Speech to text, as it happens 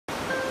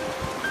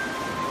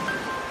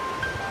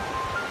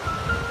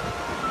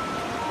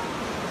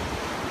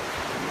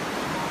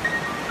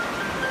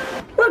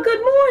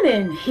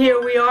morning.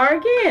 Here we are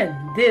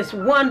again this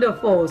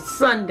wonderful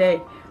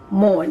Sunday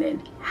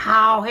morning.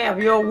 How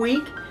have your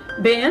week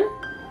been?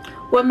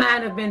 Well,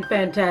 mine have been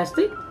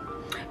fantastic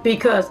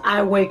because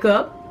I wake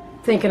up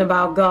thinking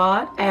about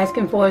God,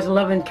 asking for His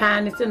loving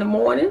kindness in the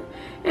morning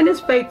and His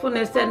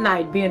faithfulness at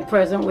night being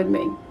present with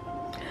me.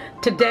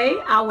 Today,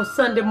 our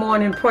Sunday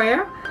morning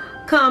prayer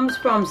comes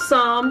from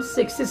Psalm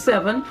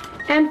 67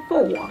 and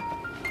 4,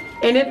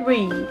 and it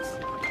reads,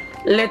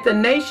 "Let the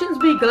nations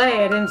be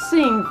glad and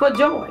sing for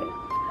joy.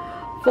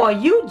 For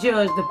you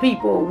judge the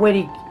people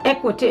with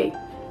equity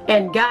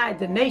and guide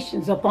the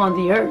nations upon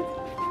the earth."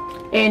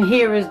 And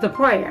here is the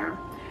prayer.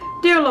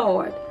 Dear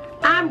Lord,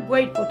 I'm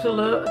grateful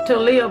to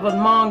live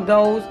among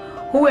those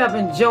who have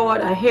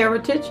enjoyed a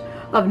heritage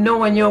of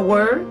knowing your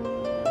word,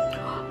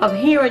 of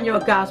hearing your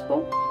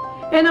gospel,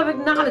 and of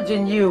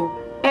acknowledging you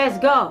as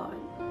God.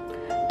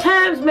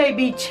 Times may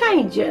be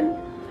changing,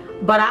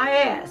 but I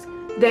ask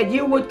that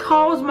you would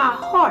cause my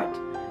heart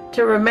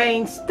to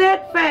remain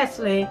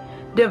steadfastly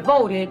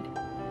devoted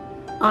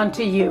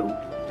unto you.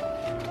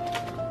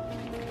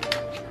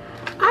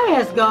 I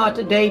ask God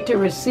today to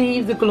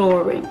receive the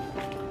glory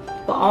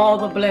for all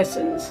the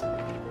blessings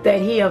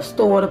that He has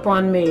stored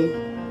upon me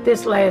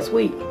this last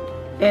week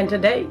and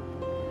today.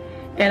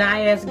 And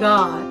I ask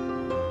God,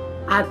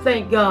 I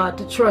thank God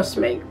to trust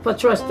me, for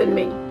trusting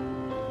me,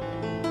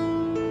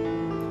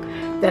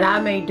 that I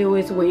may do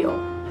His will.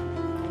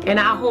 And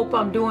I hope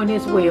I'm doing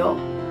His will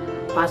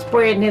by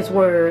spreading His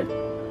word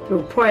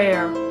through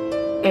prayer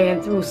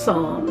and through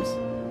Psalms.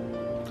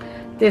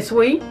 This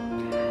week,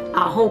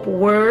 I hope a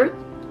word,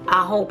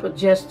 I hope a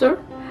gesture,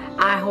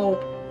 I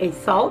hope a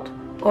thought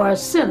or a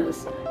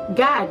sentence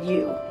guide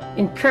you,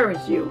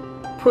 encourage you,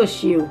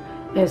 push you,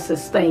 and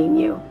sustain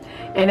you.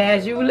 And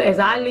as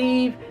I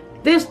leave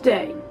this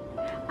day,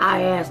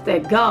 I ask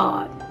that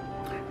God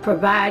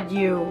provide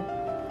you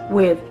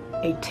with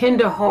a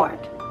tender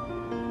heart,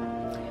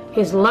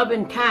 His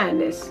loving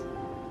kindness,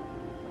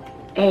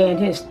 and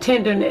His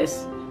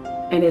tenderness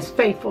and His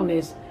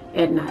faithfulness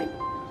at night.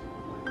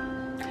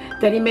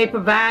 That He may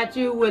provide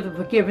you with a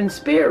forgiving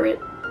spirit,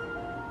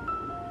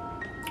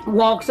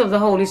 walks of the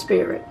Holy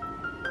Spirit,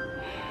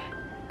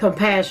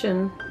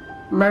 compassion,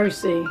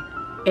 mercy,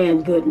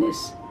 and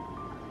goodness.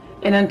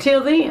 And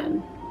until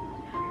then,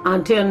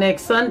 until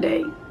next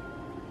Sunday,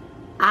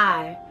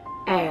 I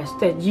ask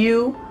that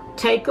you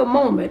take a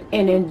moment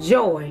and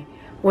enjoy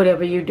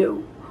whatever you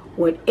do.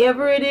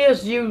 Whatever it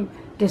is you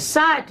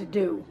decide to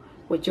do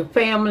with your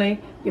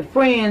family, your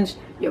friends,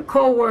 your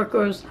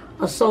co-workers,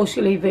 a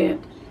social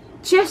event,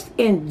 just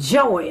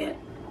enjoy it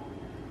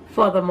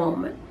for the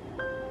moment.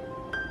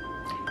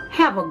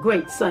 Have a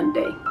great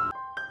Sunday.